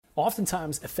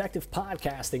Oftentimes, effective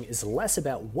podcasting is less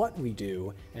about what we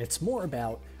do, and it's more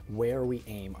about where we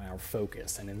aim our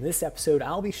focus. And in this episode,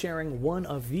 I'll be sharing one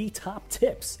of the top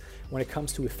tips when it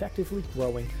comes to effectively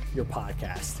growing your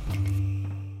podcast.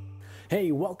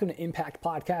 Hey, welcome to Impact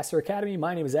Podcaster Academy.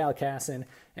 My name is Alec Hassan,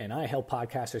 and I help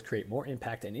podcasters create more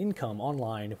impact and income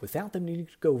online without them needing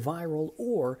to go viral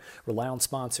or rely on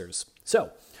sponsors.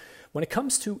 So, when it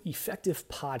comes to effective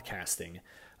podcasting,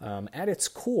 at its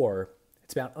core,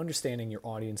 it's about understanding your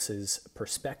audience's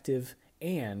perspective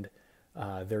and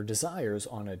their desires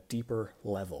on a deeper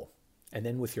level. And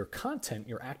then with your content,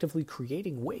 you're actively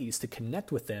creating ways to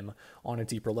connect with them on a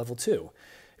deeper level too.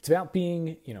 It's about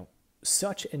being,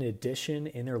 such an addition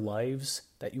in their lives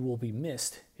that you will be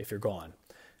missed if you're gone.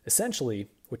 Essentially,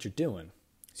 what you're doing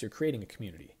is you're creating a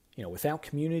community. Without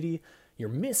community, you're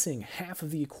missing half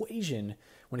of the equation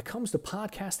when it comes to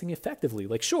podcasting effectively.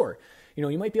 Like, sure,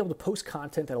 you might be able to post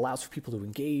content that allows for people to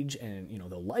engage and,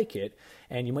 they'll like it.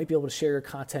 And you might be able to share your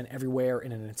content everywhere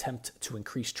in an attempt to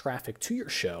increase traffic to your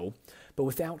show. But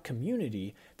without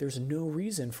community, there's no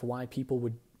reason for why people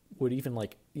would even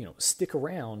stick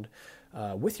around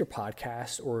with your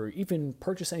podcast or even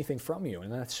purchase anything from you.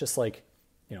 And that's just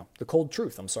the cold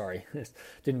truth. I'm sorry.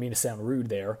 Didn't mean to sound rude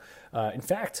there. In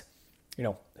fact,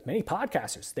 many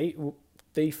podcasters,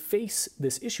 they face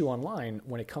this issue online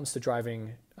when it comes to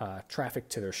driving traffic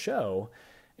to their show.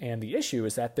 And the issue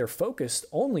is that they're focused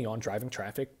only on driving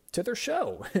traffic to their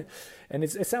show. And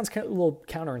it sounds a little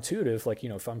counterintuitive.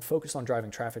 If I'm focused on driving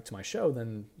traffic to my show,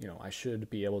 then, I should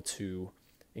be able to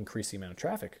increase the amount of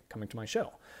traffic coming to my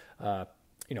show.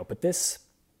 But this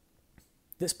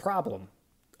problem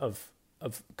of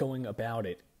going about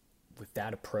it with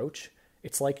that approach,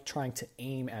 it's like trying to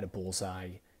aim at a bullseye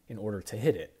in order to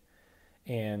hit it.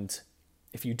 And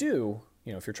if you do,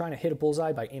 if you're trying to hit a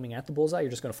bullseye by aiming at the bullseye, you're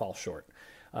just going to fall short.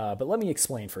 But let me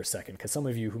explain for a second, because some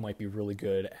of you who might be really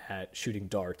good at shooting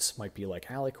darts might be like,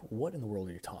 Alec, what in the world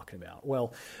are you talking about?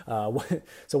 Well,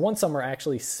 so one summer I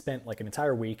actually spent an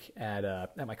entire week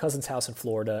at my cousin's house in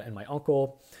Florida, and my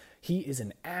uncle, he is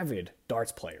an avid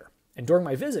darts player. And during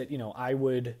my visit, I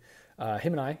would,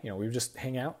 him and I, we would just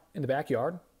hang out in the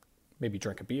backyard, maybe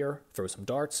drink a beer, throw some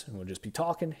darts, and we'll just be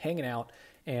talking, hanging out.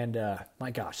 And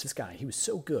my gosh, this guy, he was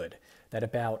so good that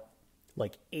about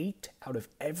 8 out of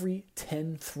every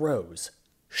 10 throws,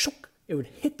 shook, it would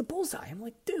hit the bullseye. I'm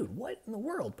like, dude, what in the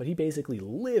world? But he basically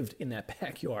lived in that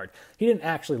backyard. He didn't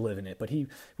actually live in it, but he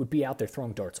would be out there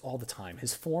throwing darts all the time.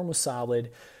 His form was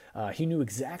solid. He knew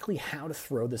exactly how to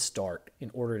throw this dart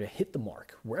in order to hit the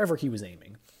mark wherever he was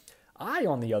aiming. I,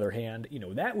 on the other hand,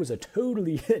 that was a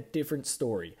totally different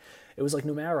story. It was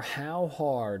no matter how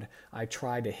hard I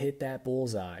tried to hit that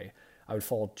bullseye, I would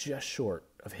fall just short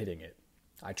of hitting it.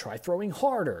 I tried throwing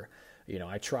harder.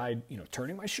 I tried,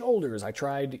 turning my shoulders. I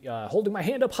tried holding my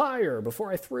hand up higher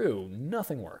before I threw.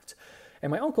 Nothing worked.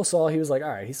 And my uncle saw, he was like, all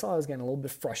right, he saw I was getting a little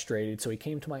bit frustrated, so he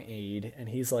came to my aid, and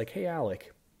he's like, hey,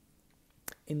 Alec,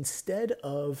 instead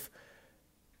of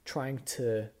trying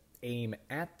to aim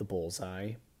at the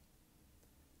bullseye,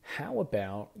 how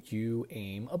about you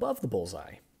aim above the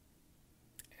bullseye?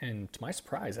 And to my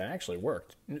surprise, that actually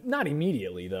worked. Not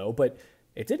immediately, though, but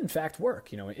it did in fact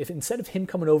work. If instead of him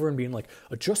coming over and being like,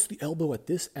 adjust the elbow at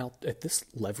this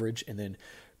leverage and then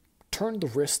turn the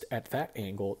wrist at that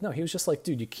angle. No, he was just like,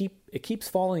 dude, it keeps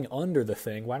falling under the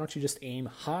thing. Why don't you just aim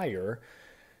higher?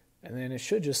 And then it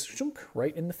should just shunk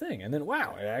right in the thing. And then,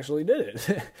 wow, it actually did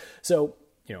it. So,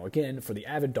 again, for the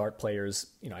avid dart players,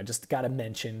 I just got to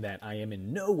mention that I am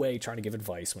in no way trying to give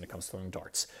advice when it comes to throwing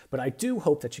darts. But I do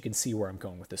hope that you can see where I'm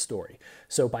going with this story.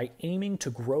 So by aiming to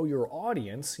grow your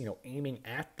audience, aiming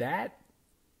at that,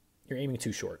 you're aiming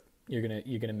too short. You're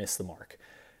gonna miss the mark.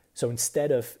 So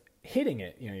instead of hitting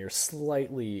it, you're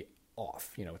slightly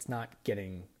off. You're not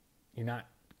getting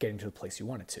to the place you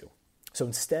want it to. So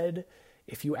instead,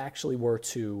 if you were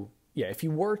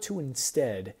to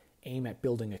instead aim at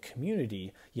building a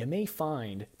community, you may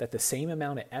find that the same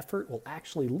amount of effort will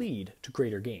actually lead to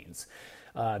greater gains.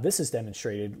 This is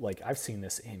demonstrated, I've seen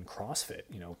this in CrossFit.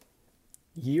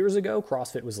 Years ago,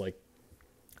 CrossFit was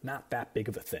not that big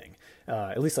of a thing.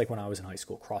 At least when I was in high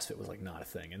school, CrossFit was not a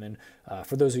thing. And then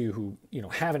for those of you who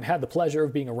haven't had the pleasure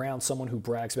of being around someone who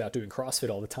brags about doing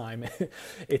CrossFit all the time,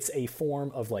 it's a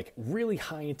form of really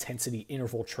high intensity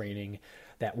interval training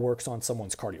that works on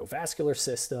someone's cardiovascular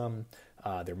system,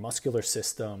 their muscular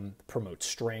system, promotes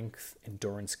strength,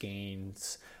 endurance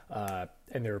gains, and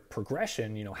their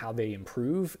progression, how they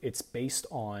improve, it's based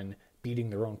on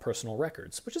beating their own personal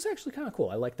records, which is actually kind of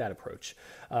cool. I like that approach.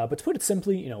 But to put it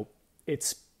simply,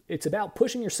 it's It's about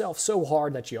pushing yourself so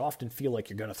hard that you often feel like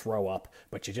you're going to throw up,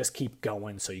 but you just keep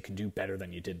going so you can do better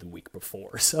than you did the week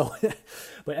before. So,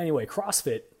 but anyway,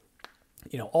 CrossFit,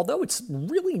 although it's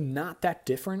really not that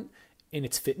different in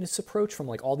its fitness approach from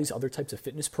like all these other types of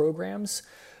fitness programs,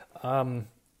 the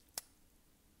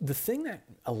thing that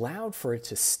allowed for it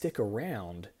to stick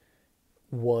around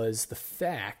was the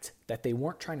fact that they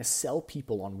weren't trying to sell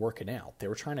people on working out. They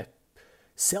were trying to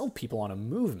sell people on a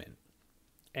movement.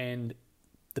 And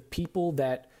the people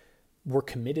that were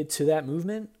committed to that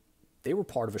movement, they were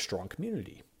part of a strong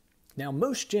community. Now,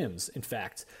 most gyms, in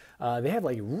fact, they have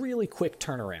like really quick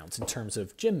turnarounds in terms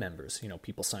of gym members.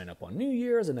 People sign up on New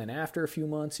Year's, and then after a few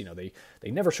months,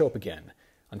 they never show up again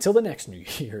until the next New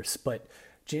Year's. But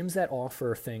gyms that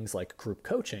offer things like group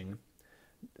coaching,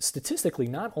 statistically,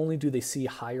 not only do they see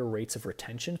higher rates of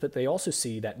retention, but they also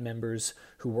see that members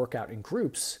who work out in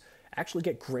groups actually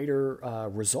get greater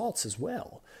results as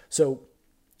well. So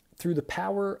through the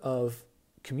power of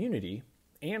community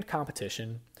and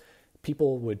competition,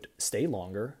 people would stay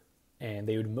longer and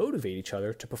they would motivate each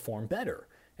other to perform better.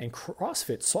 And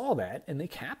CrossFit saw that and they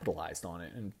capitalized on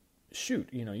it. And shoot,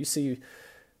 you see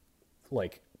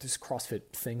like there's CrossFit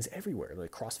things everywhere,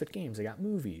 like CrossFit Games. They got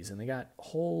movies and they got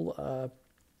whole,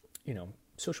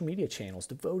 social media channels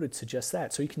devoted to just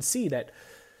that. So you can see that,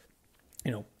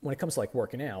 when it comes to like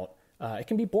working out, it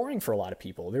can be boring for a lot of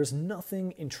people. There's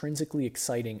nothing intrinsically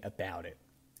exciting about it.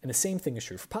 And the same thing is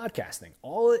true for podcasting.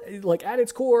 At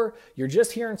its core, you're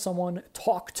just hearing someone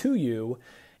talk to you.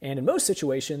 And in most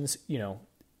situations,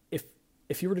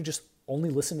 if you were to just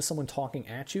only listen to someone talking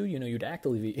at you, you'd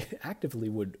actively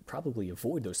would probably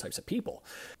avoid those types of people.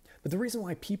 But the reason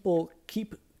why people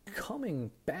keep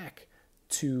coming back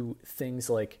to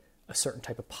things like a certain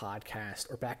type of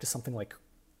podcast or back to something like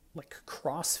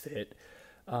CrossFit,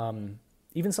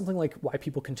 even something like why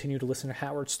people continue to listen to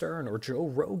Howard Stern or Joe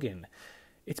Rogan,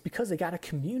 it's because they got a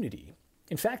community.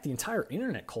 In fact, the entire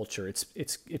internet culture,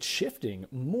 it's shifting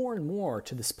more and more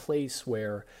to this place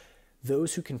where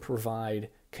those who can provide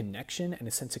connection and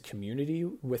a sense of community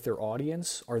with their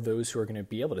audience are those who are going to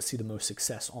be able to see the most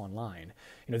success online.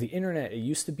 The internet, it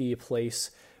used to be a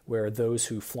place where those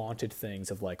who flaunted things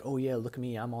of like, oh yeah, look at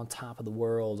me, I'm on top of the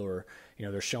world, or,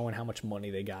 they're showing how much money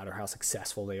they got or how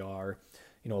successful they are.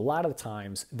 A lot of the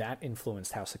times that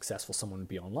influenced how successful someone would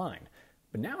be online.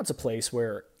 But now it's a place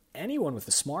where anyone with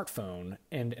a smartphone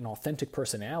and an authentic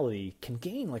personality can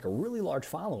gain like a really large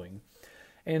following.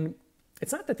 And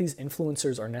it's not that these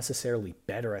influencers are necessarily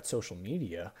better at social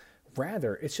media.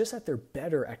 Rather, it's just that they're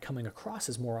better at coming across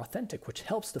as more authentic, which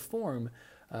helps to form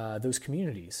those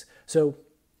communities. So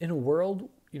in a world,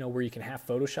 where you can have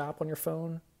Photoshop on your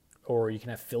phone, or you can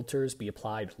have filters be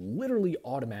applied literally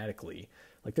automatically.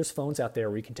 Like there's phones out there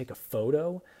where you can take a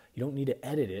photo, you don't need to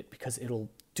edit it because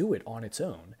it'll do it on its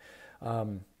own.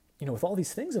 With all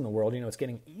these things in the world, it's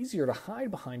getting easier to hide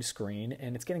behind a screen,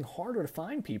 and it's getting harder to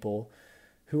find people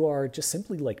who are just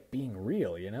simply like being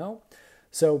real,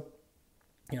 So,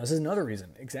 this is another reason,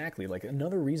 exactly, like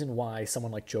another reason why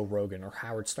someone like Joe Rogan or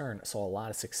Howard Stern saw a lot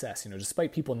of success.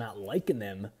 Despite people not liking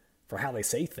them for how they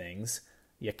say things,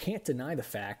 you can't deny the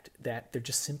fact that they're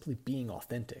just simply being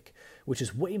authentic, which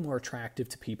is way more attractive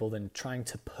to people than trying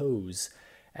to pose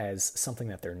as something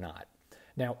that they're not.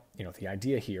 Now, the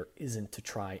idea here isn't to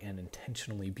try and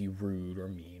intentionally be rude or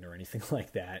mean or anything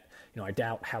like that. I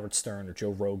doubt Howard Stern or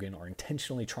Joe Rogan are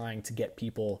intentionally trying to get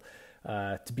people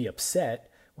to be upset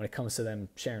when it comes to them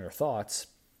sharing their thoughts.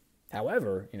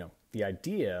 However, the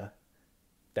idea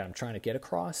that I'm trying to get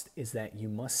across is that you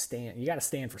got to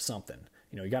stand for something.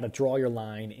 You got to draw your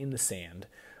line in the sand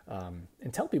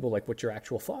and tell people like what your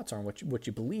actual thoughts are and what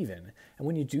you believe in. And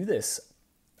when you do this,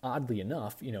 oddly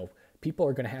enough, people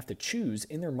are going to have to choose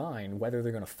in their mind whether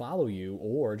they're going to follow you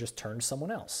or just turn to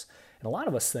someone else. And a lot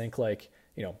of us think like,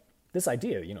 this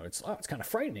idea, it's kind of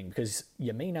frightening because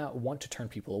you may not want to turn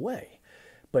people away.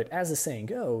 But as the saying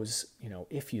goes,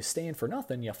 if you stand for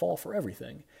nothing, you fall for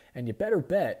everything. And you better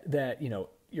bet that,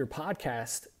 your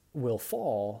podcast will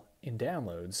fall in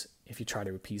downloads if you try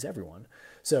to appease everyone.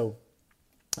 So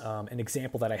an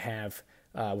example that I have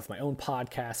with my own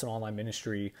podcast and online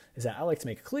ministry is that I like to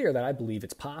make it clear that I believe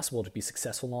it's possible to be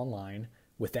successful online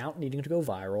without needing to go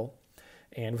viral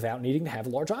and without needing to have a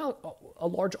large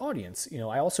audience.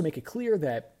 I also make it clear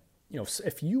that,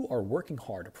 if you are working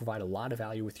hard to provide a lot of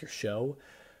value with your show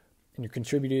and you're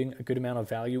contributing a good amount of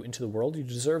value into the world, you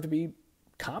deserve to be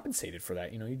compensated for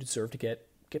that. You deserve to get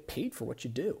paid for what you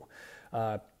do.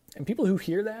 And people who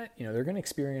hear that, they're going to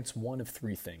experience one of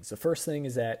three things. The first thing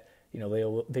is that,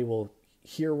 they will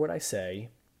hear what I say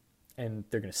and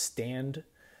they're going to stand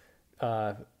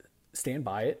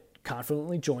by it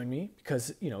confidently join me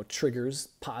because, it triggers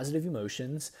positive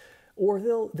emotions,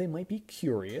 or they might be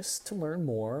curious to learn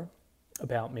more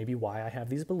about maybe why I have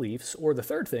these beliefs. Or the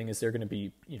third thing is they're going to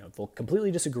be, they'll completely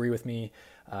disagree with me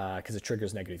because it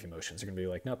triggers negative emotions. They're going to be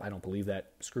like, nope, I don't believe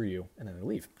that, screw you, and then they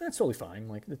leave. That's totally fine.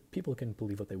 Like, people can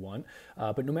believe what they want.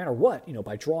 But no matter what,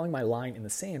 by drawing my line in the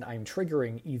sand, I'm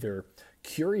triggering either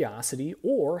curiosity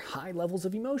or high levels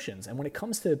of emotions. And when it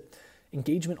comes to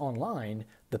engagement online,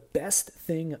 the best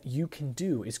thing you can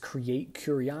do is create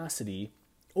curiosity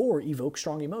or evoke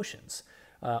strong emotions.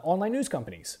 Online news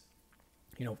companies,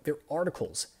 their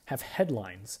articles have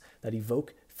headlines that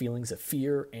evoke feelings of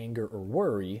fear, anger, or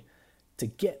worry to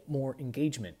get more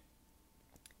engagement.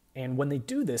 And when they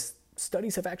do this,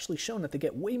 studies have actually shown that they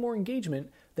get way more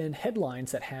engagement than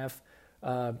headlines that have,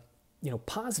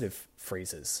 positive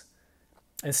phrases.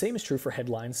 And the same is true for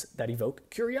headlines that evoke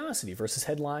curiosity versus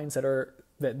headlines that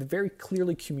very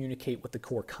clearly communicate what the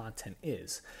core content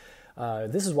is.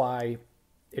 This is why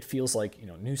it feels like,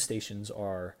 news stations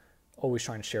are always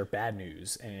trying to share bad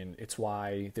news, and it's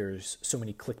why there's so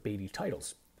many clickbaity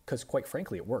titles, because quite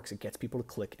frankly it works. It gets people to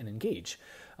click and engage.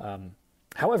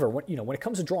 However, when it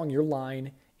comes to drawing your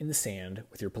line in the sand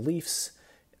with your beliefs,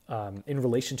 in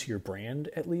relation to your brand,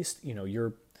 at least,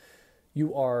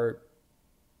 you are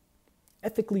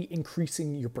ethically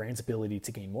increasing your brand's ability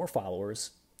to gain more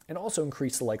followers and also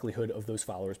increase the likelihood of those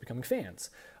followers becoming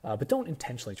fans. But don't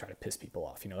intentionally try to piss people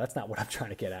off. That's not what I'm trying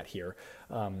to get at here.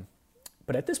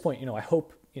 But at this point, I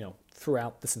hope,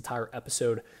 throughout this entire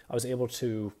episode, I was able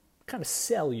to kind of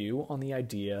sell you on the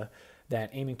idea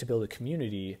that aiming to build a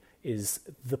community is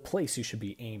the place you should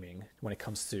be aiming when it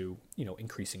comes to,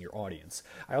 increasing your audience.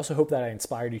 I also hope that I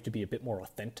inspired you to be a bit more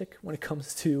authentic when it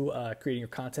comes to creating your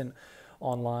content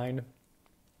online.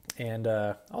 And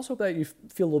I also hope that you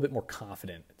feel a little bit more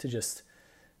confident to just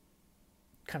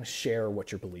kind of share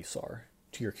what your beliefs are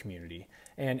to your community.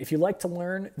 And if you'd like to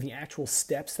learn the actual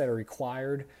steps that are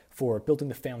required for building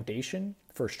the foundation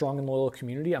for a strong and loyal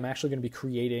community, I'm actually going to be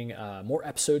creating more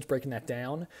episodes breaking that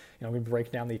down. I'm going to be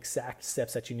breaking down the exact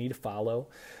steps that you need to follow.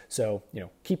 So,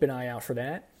 keep an eye out for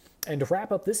that. And to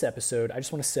wrap up this episode, I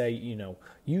just want to say,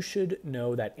 you should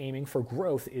know that aiming for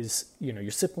growth is,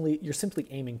 you're simply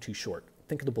aiming too short.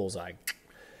 Think of the bullseye.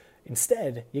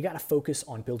 Instead, you got to focus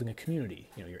on building a community.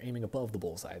 You're aiming above the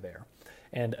bullseye there.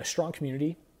 And a strong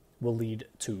community will lead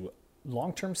to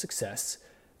long-term success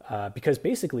because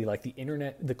basically, like the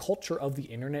internet, the culture of the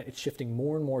internet, it's shifting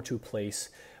more and more to a place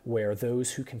where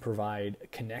those who can provide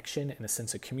connection and a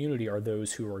sense of community are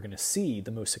those who are going to see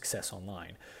the most success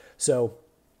online. So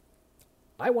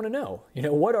I want to know,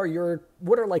 what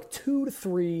are like 2 to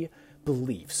 3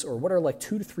 beliefs, or what are like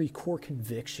 2 to 3 core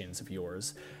convictions of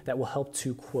yours that will help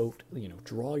to, quote,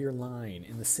 draw your line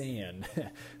in the sand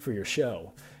for your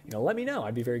show? Let me know.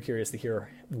 I'd be very curious to hear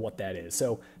what that is.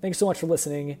 So thanks so much for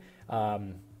listening. I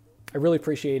really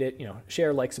appreciate it.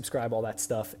 Share, like, subscribe, all that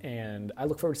stuff. And I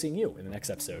look forward to seeing you in the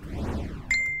next episode.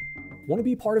 Want to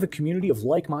be part of a community of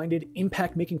like-minded,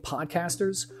 impact-making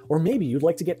podcasters? Or maybe you'd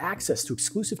like to get access to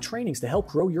exclusive trainings to help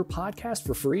grow your podcast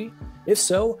for free? If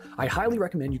so, I highly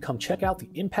recommend you come check out the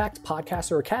Impact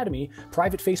Podcaster Academy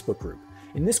private Facebook group.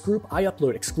 In this group, I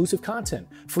upload exclusive content,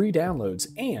 free downloads,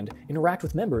 and interact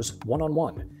with members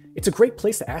one-on-one. It's a great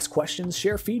place to ask questions,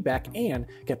 share feedback, and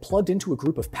get plugged into a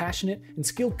group of passionate and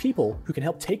skilled people who can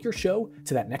help take your show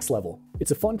to that next level.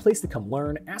 It's a fun place to come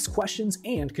learn, ask questions,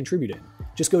 and contribute in.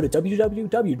 Just go to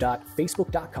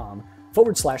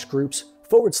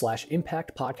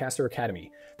www.facebook.com/groups/Impact Podcaster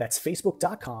Academy. That's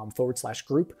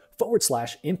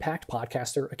facebook.com/group/Impact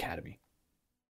Podcaster Academy.